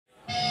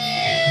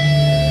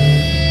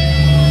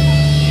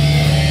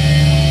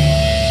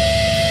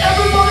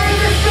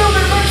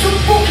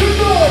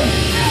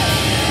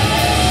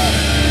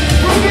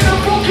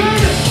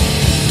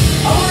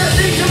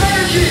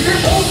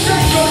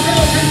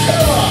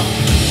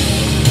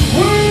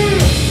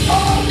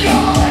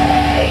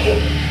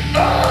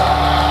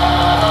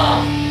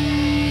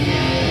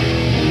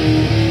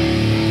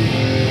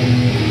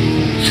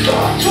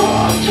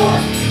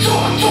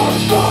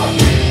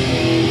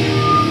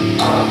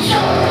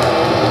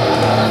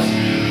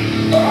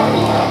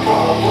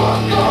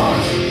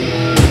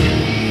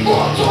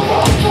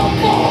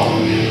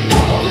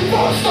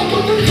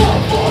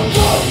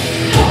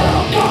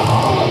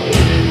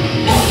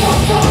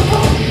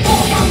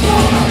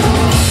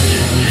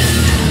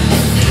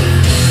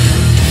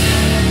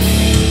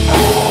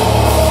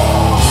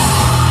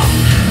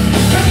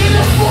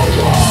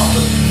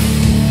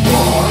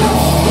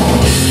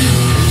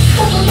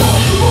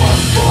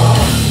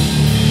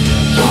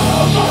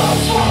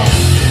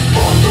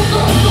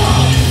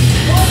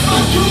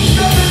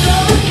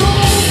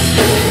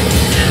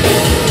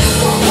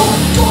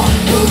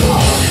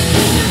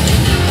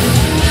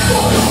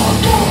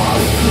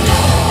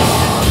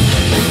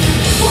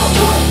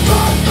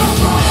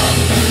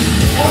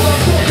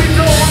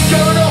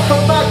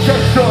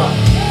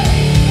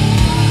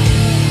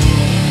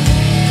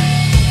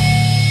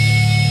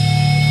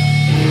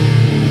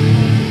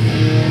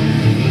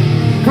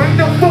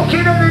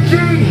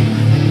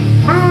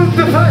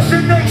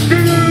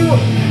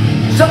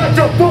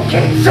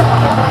fucking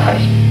side.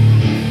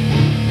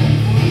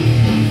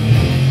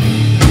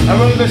 I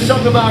wrote the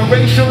song about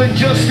racial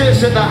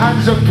injustice at the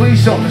hands of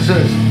police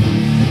officers.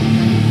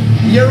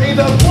 You're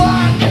either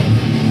black,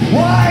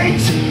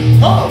 white,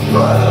 or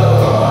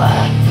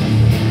blue.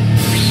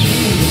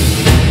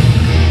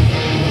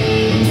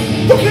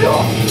 Look it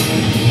up.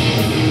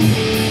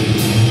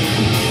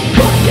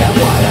 Black and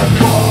white and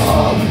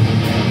blue.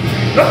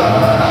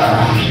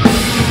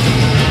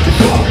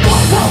 It's all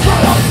black and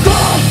white and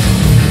blue.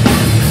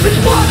 It's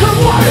black and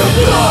white and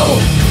blue.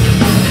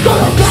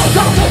 Gonna rise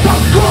up with the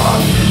gun.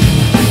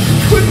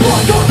 We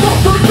want to stop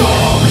the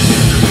dog.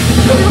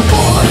 Do you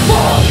fall and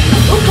fall?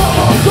 Come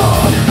on,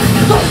 God.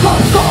 That's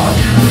not God.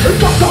 It's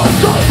not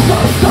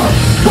God.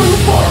 Will you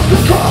fall off the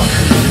truck?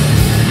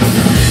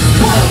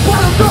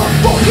 What of the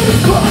fucking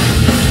clock?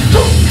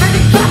 Too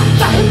many times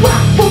I can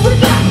rock, moving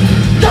down.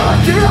 Never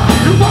see it off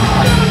the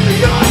wall.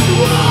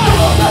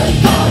 Too many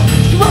times,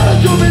 swear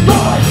to me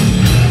right.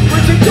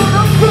 Reaching to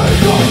the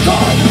face all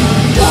time.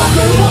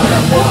 Walking right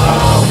and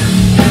wrong.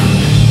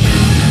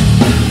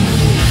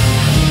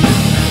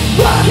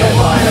 Black and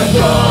white and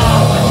blue.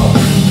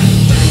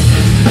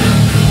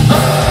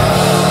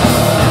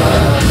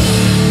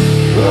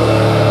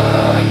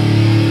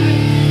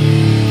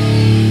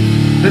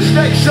 This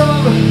next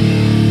song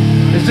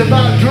is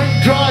about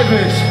drink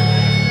drivers.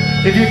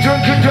 If you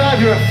drink and drive,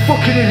 you're a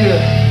fucking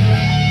idiot.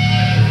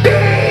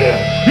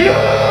 D-U-I.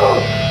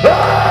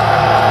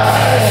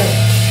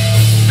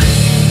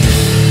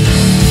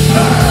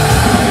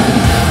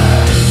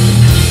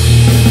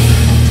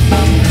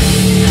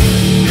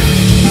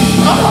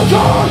 Oh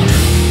God!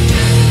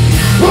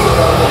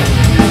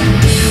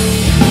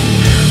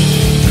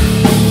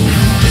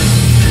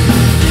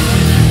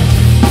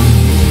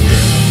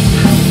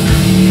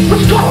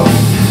 Let's go!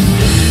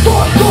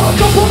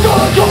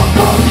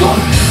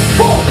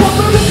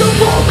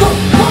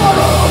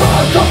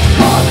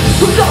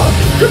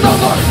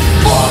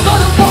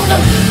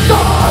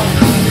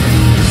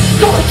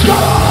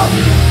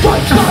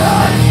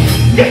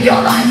 Need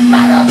your life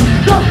matter.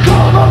 Let's go,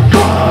 let's go.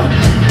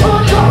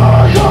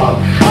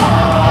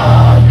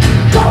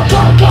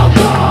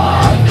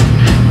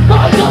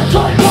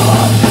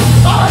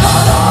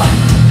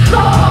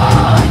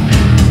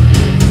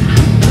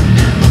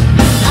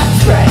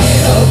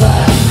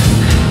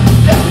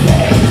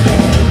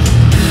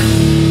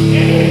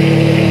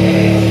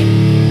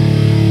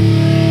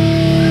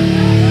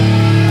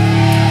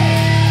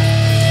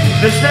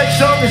 This next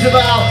song is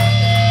about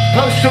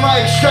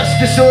post-traumatic stress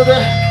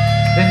disorder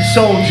in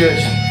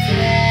soldiers.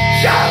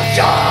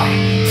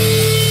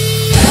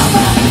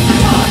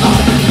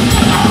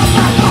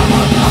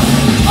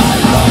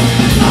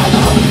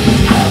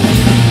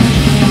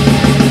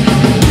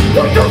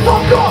 What the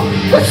fuck up?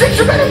 Let's take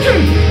some energy!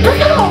 Pick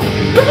it up!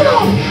 Pick it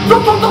up!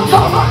 Don't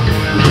stop!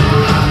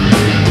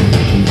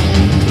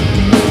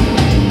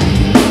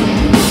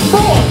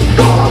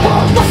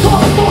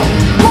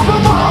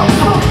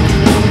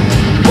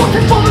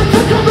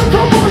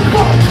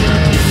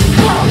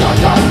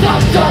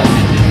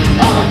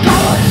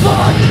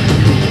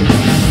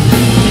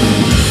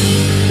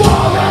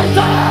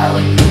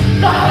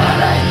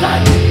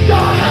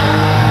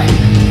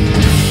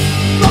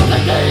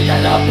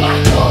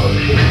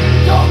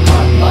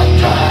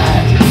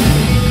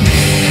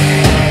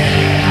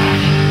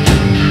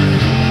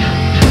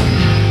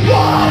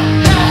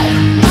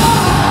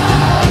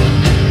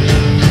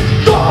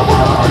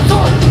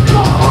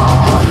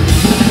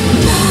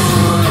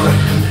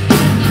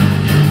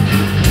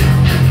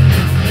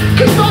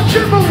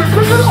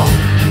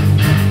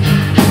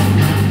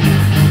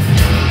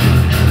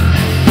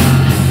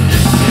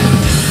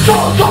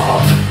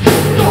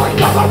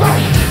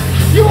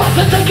 You want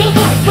to take a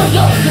life for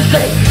your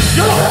mistake.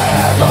 You're a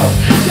rebel,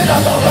 you're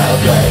not the real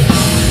thing.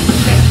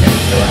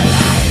 You're a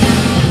life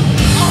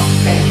of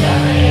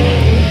misery.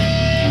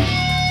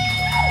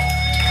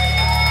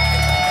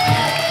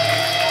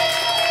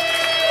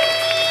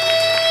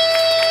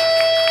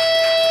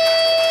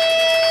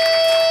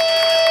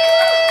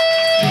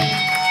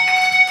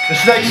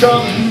 This next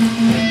song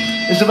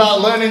is about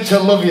learning to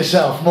love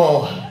yourself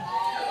more.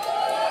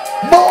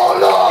 More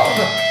love!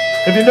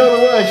 If you know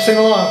the words, sing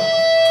along.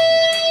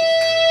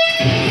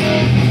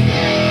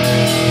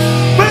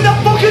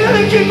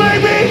 Energy,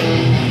 baby!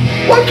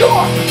 Wake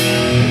up!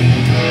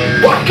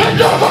 I can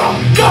never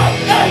get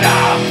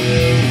enough!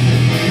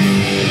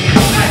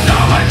 And no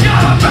one's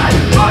gonna pay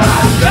what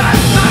I've been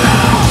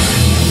enough!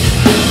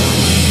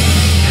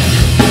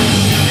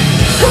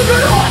 Turn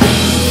it on!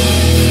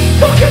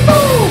 Fucking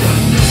move!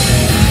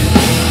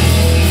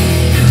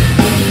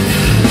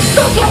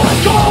 That's how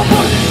it's going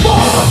for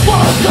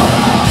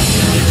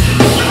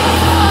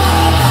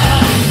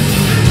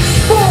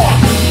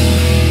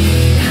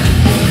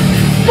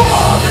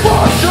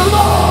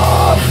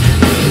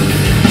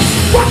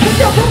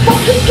never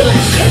fucking get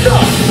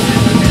enough.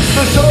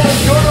 That's all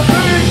it's gonna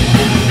be.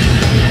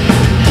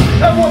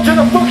 Everyone to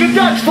the fucking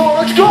dance floor,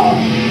 let's go.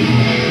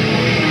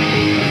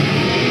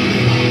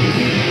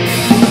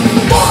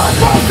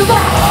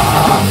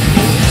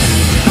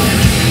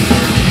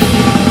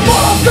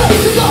 More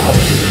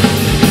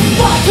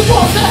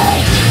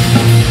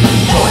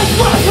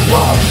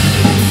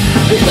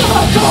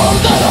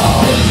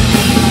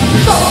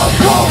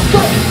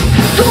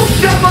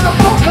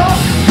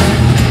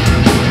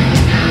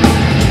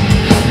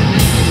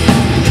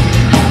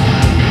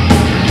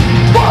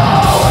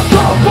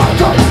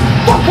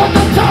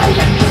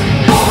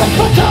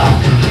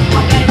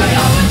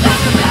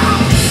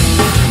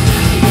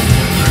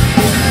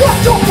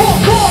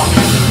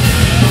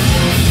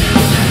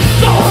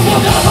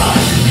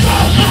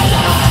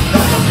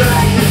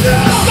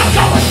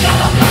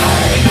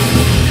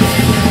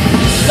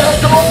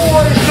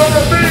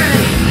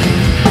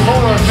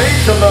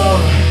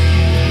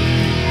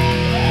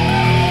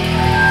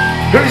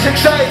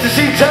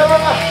see terror?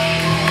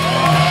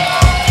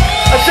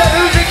 I said,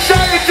 who's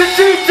excited to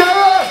see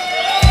terror?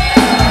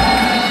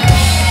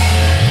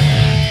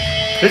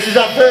 This is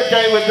our third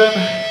day with them.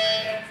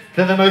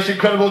 They're the most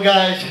incredible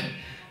guys.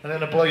 And they're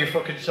gonna blow your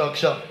fucking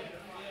socks up.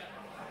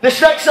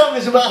 This next song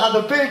is about how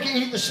the big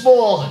eat the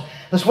small.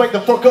 Let's wake the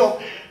fuck up.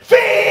 Feed!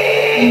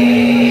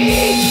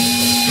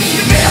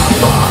 Give me a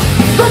fuck!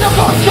 Bring a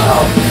fuck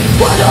down!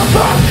 Bring a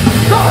fuck!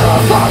 Not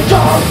a fuck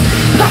down!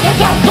 Like a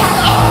death by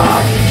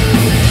earth!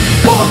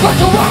 Pull back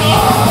to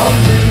earth!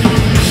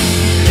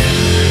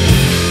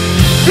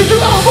 You do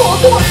have more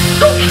than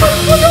don't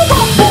trust for your mouth!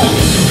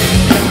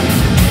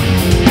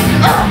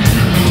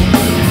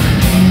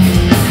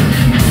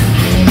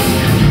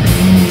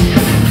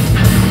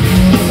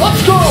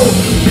 Let's go!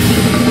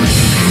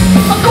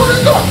 I'm gonna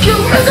knock you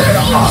in the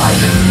eye!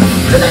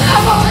 Did it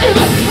ever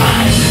even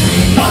try?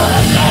 All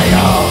the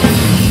title!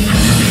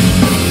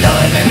 Don't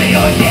remember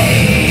your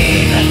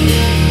name!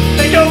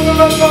 They don't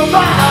remember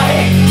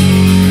mine!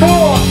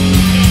 More!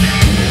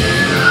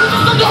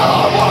 No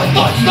one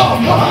touch no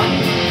one!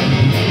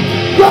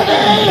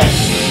 Ready!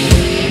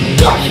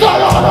 Touch the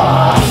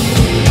order!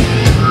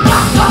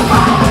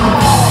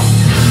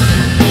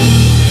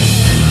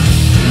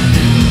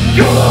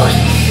 Good!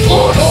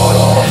 Good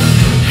order!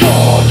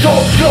 Good,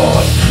 good,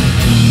 good!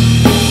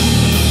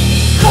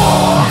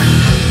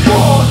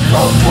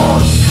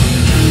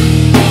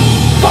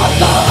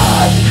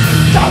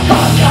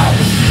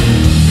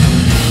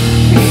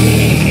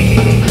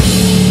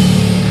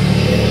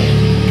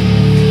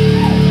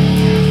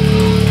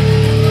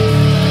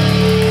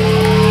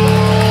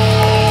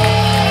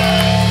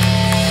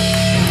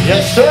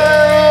 Yes,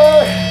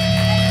 sir!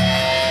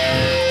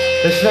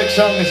 This next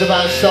song is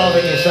about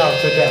starving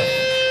yourself to death.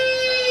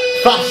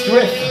 Fast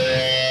riff,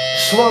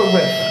 slow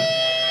riff.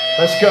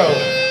 Let's go.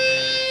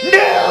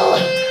 Nil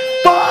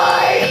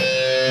by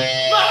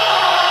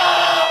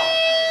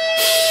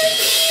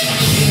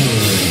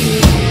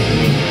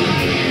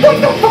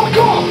wake the fuck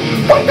up!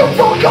 Wake the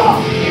fuck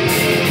up!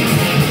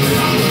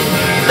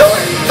 Do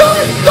it! Do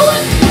it! Do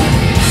it!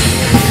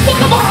 What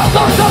the miles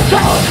are so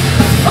jealous?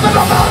 I'm in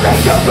the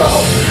foundation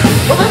room.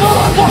 I'm in the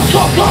life of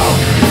so low.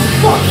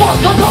 What's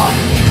the night?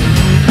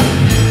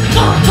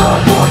 What's the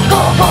night?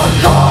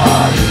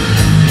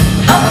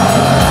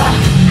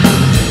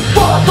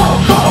 What's the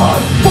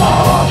night?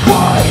 Far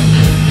away.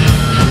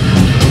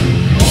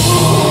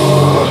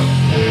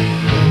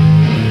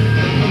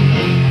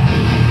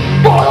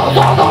 Bottles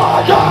of the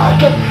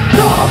dark and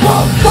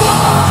never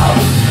fall.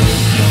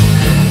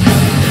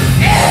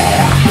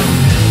 Yeah.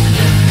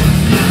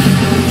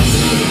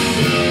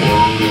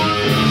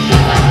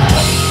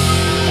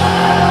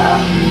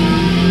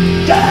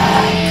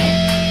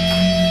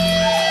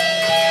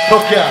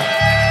 Fuck yeah.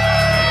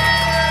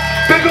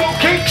 Big old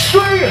King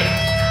Street.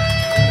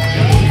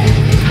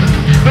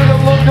 Big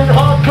old London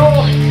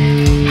hardcore.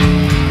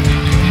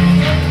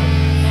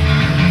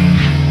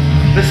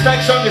 This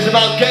next song is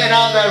about getting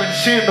out there and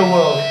seeing the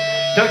world.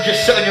 Don't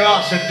just sit on your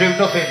ass and do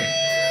nothing.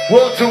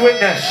 World to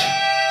witness.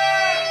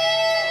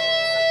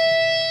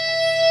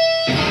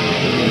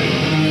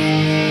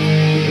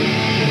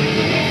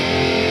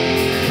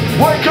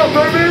 Wake up,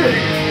 baby!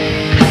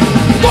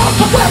 World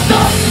to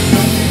witness!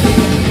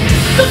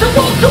 There's a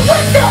world to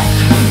witness!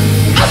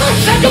 Every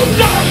single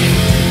day!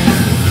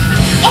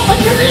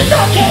 Opportunity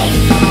knocking!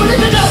 But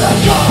in another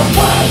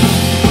doorway!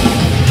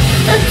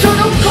 Into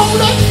the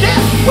cold and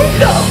death with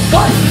no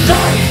one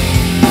sight!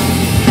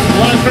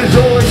 Life is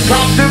always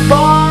passing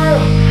by!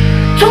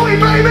 Joey,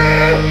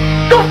 baby!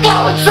 No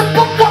violence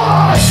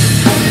simplify!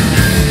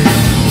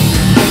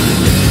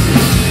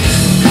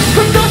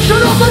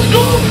 Production of the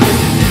school!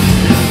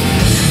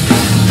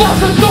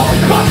 Father's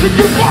always passing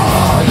you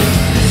by!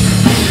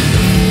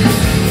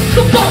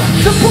 The most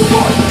simple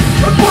one,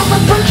 a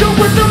perfect picture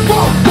with the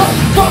wrong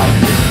fight.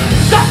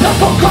 That's the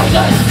full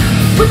crisis,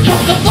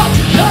 because of what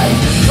you say.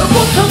 I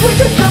want to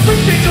witness every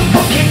single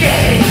fucking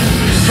day.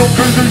 Don't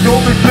be the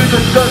only thing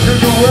that stands in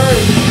your way.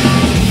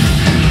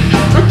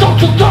 And don't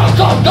you dare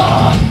stop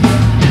that.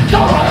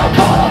 Now I am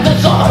part of the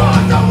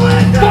sun.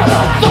 But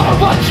I'm so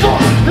much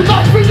more, it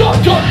lies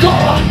beyond your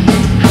door.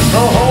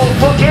 The whole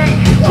fucking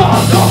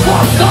world of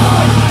what's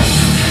done.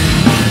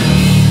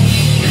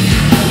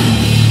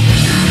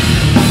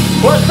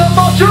 Where's the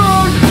motion?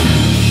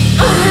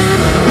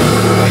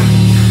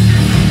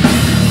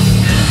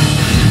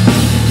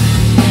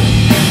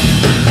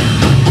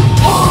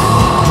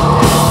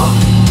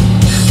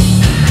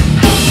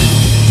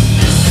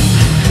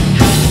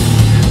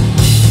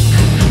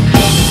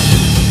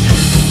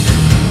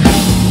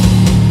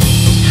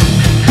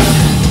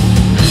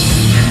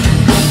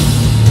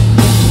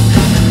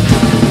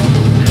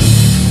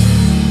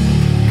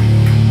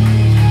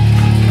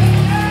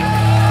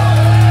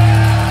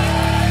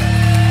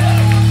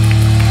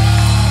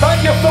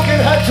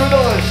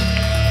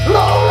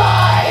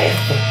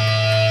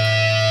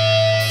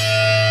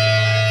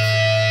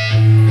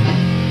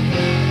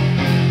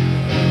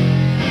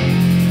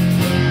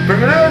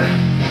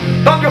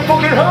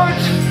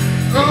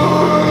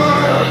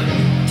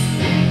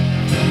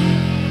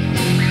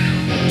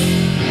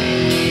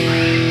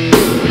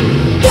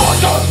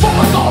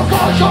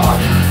 concussion.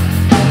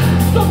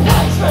 The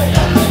place me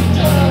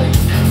everything.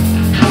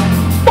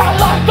 My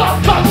life I'm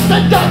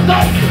constant death.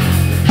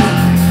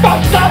 My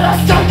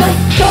sanity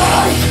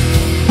dies.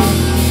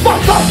 My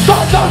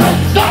conscience is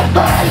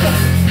insane.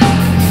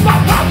 My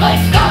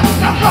family's got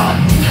to run.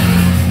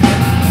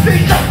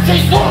 These empty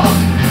walls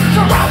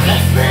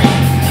surrounding me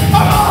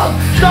are all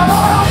that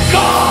I am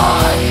gone.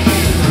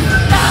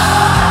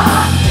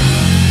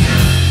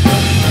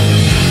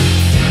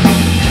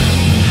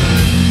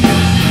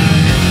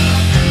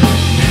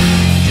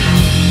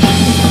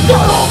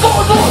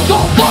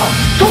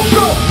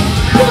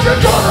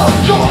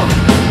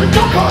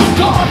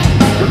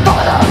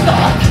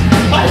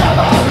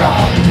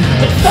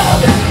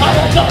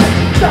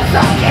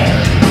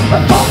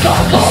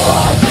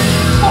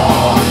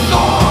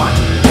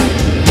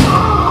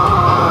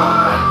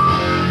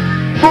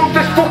 Move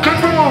this fucking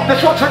room,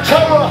 this one's a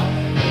terror.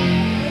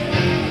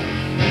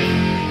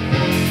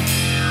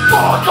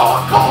 Poison,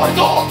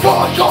 poison,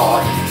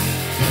 poison.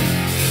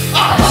 I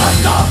have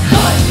no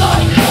place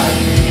like it.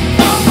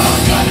 I'm not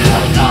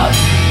gonna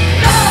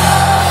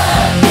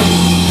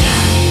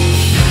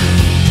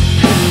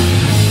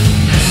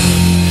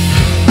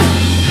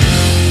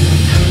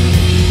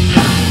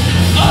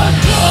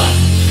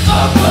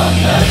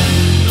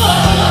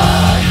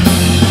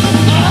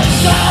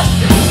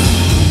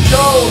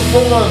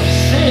full of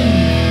sin.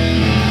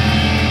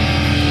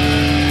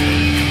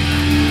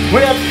 We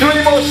have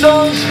 3 more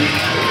songs.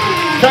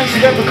 Thanks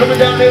again for coming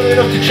down early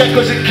enough to check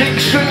us at King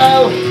Street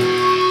Ale.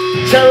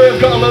 Terry,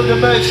 I've got a load of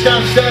merch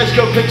downstairs,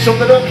 go pick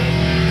something up.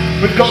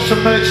 We've got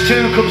some merch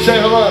too, come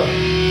say hello.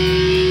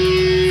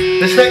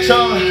 This next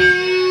song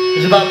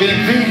is about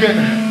being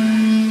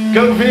vegan.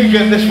 Go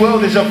vegan, this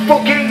world is a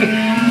fucking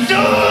zoo!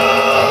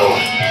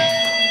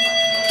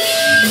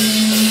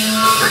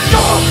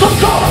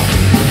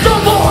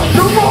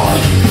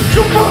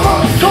 You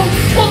cannot do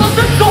all the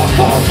things on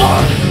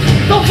forward.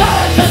 No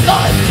guys in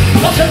life,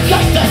 not to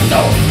get the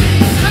soul.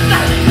 And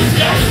that is the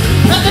game,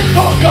 and it's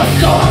broken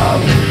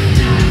down.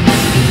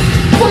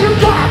 Will you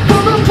die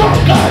from the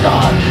broken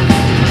heart?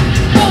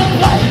 For the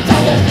place I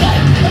is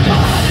late and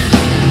mine.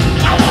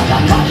 I want the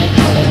body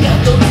killing you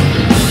to me.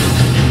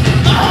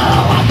 I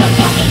want the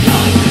fucking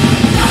time.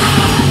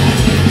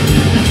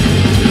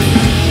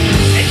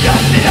 It's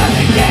just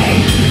another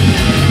game.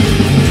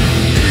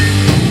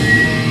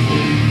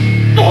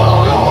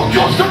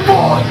 Just a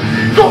boy,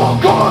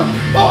 God,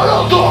 all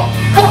of the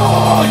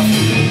boys.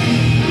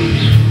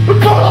 But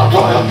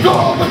I'm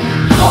coming.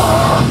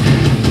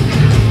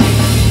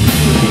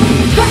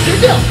 Catch it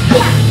down,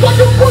 what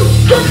you put,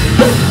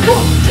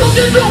 just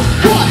in your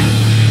blood.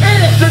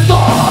 It's a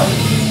dog.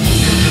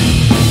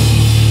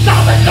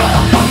 Now it's not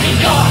a fucking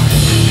god.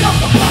 Not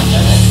the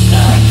fucking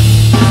insect.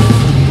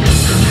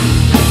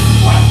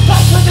 One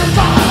touch with your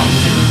mind.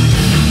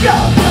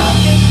 You're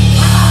fucking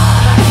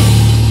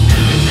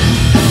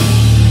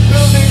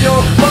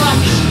your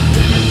facts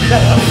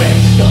that are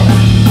based on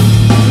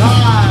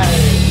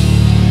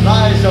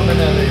lies of an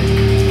elite.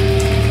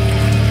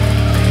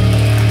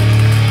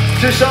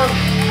 2 songs.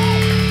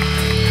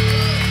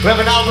 We have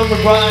an album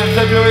with Brian in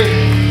February.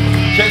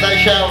 Check that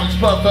shit out on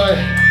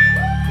Spotify.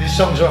 These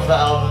songs are off that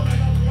album.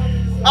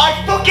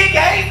 I fucking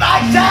hate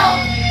myself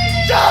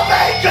so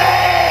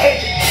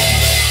hatred!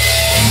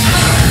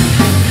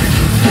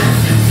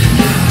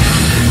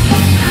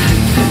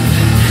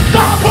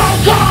 Stop my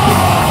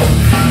God!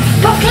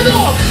 Knock it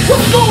off!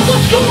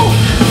 Let's go!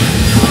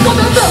 For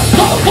the next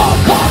time, walk,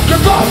 you're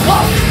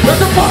right,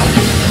 there's a fight,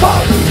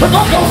 we're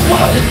not gonna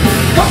win,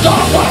 but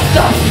don't waste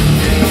it!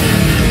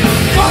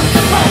 What's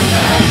the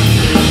question?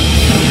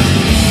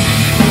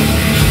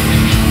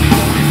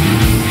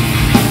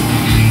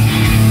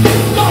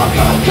 Not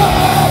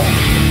again!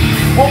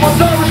 One more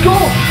time, let's go!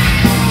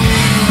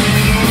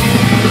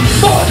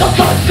 For the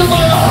touch to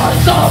my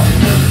eyes up,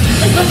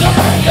 it's a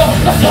tomato,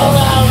 let's go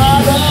now,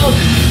 that's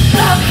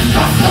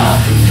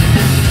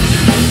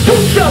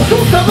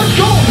let's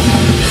go!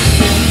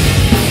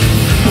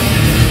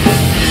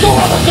 So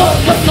I'm a girl,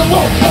 let's go,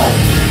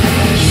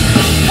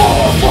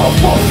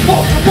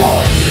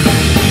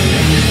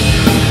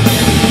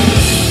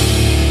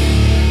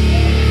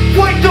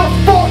 wake the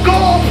fuck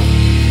up!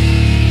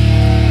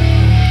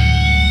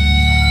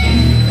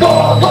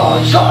 For the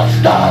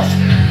justice,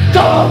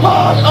 to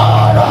my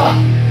honor,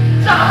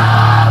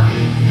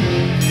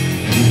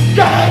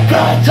 get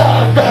better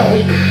me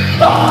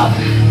of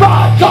my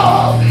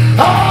soul,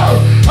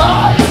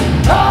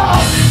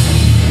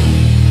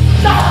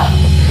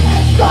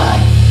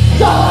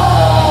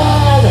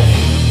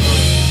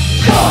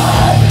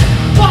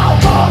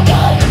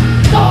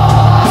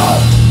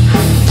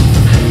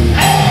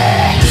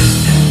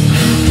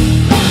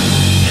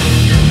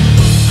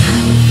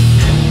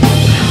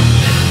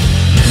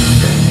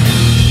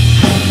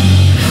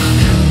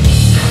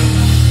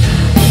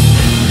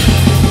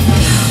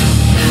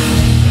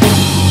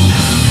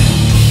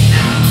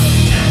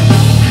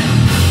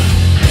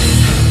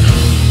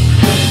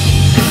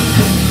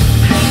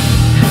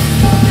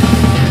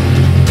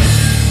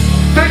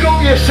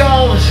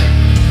 yourselves.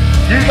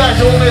 You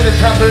guys all made this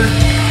happen.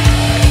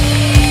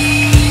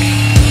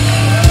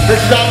 This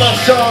is our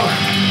last song.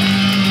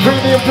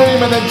 Premium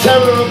Dream and then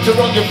Terror Up to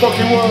rock your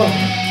fucking world.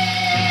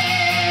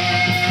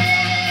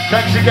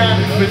 Thanks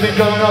again, we've been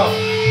going on.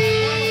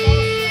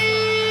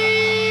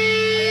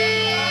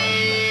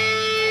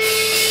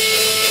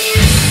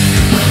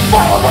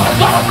 Follow my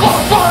gotta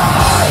close my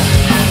eyes.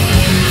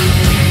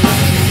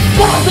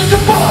 What did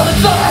you follow the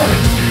same?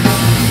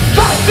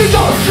 That's the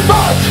ocean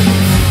mind.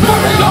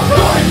 Burning up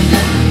right.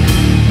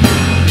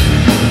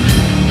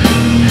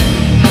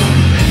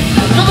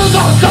 To the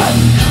dark side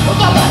of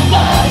my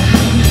life.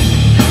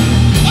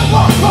 I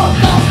walk from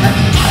nothing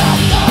I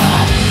have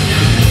done.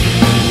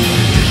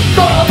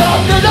 Thought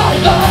about the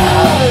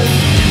nightmares.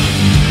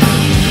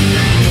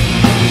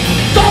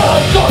 Thought I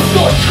got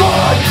no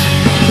choice.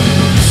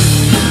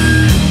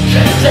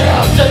 Change the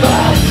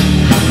ultimate.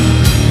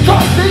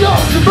 Drive the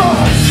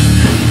ultimate.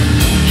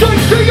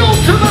 Change the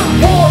ultimate.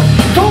 1,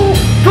 2,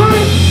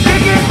 3,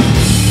 dig it.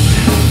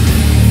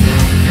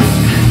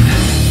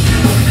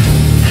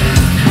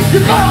 You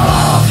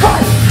gotta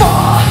fight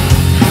for.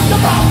 You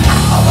gotta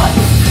fight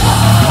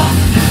for.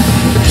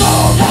 No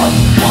one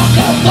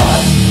fucking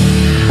does.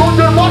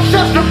 Under my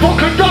sister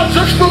fucking dance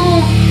a spoon.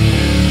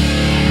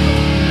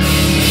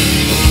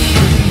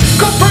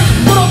 Got first,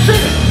 but I'm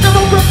sick.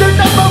 Never ripped in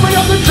that memory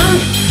of the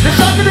truth. It's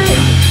agony.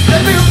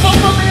 Let me fall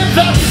from the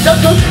inside.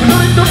 That's just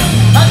really good.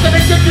 I can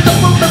get you the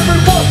moon every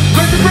one.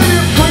 Crazy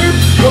brilliant dream.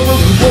 You're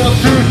looking for a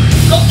suit.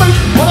 Got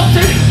first, but I'm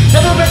sick.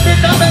 Never ripped in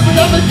that memory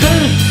of the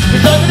truth.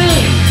 It's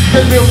agony.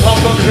 Get me a pop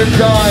on the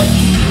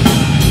inside.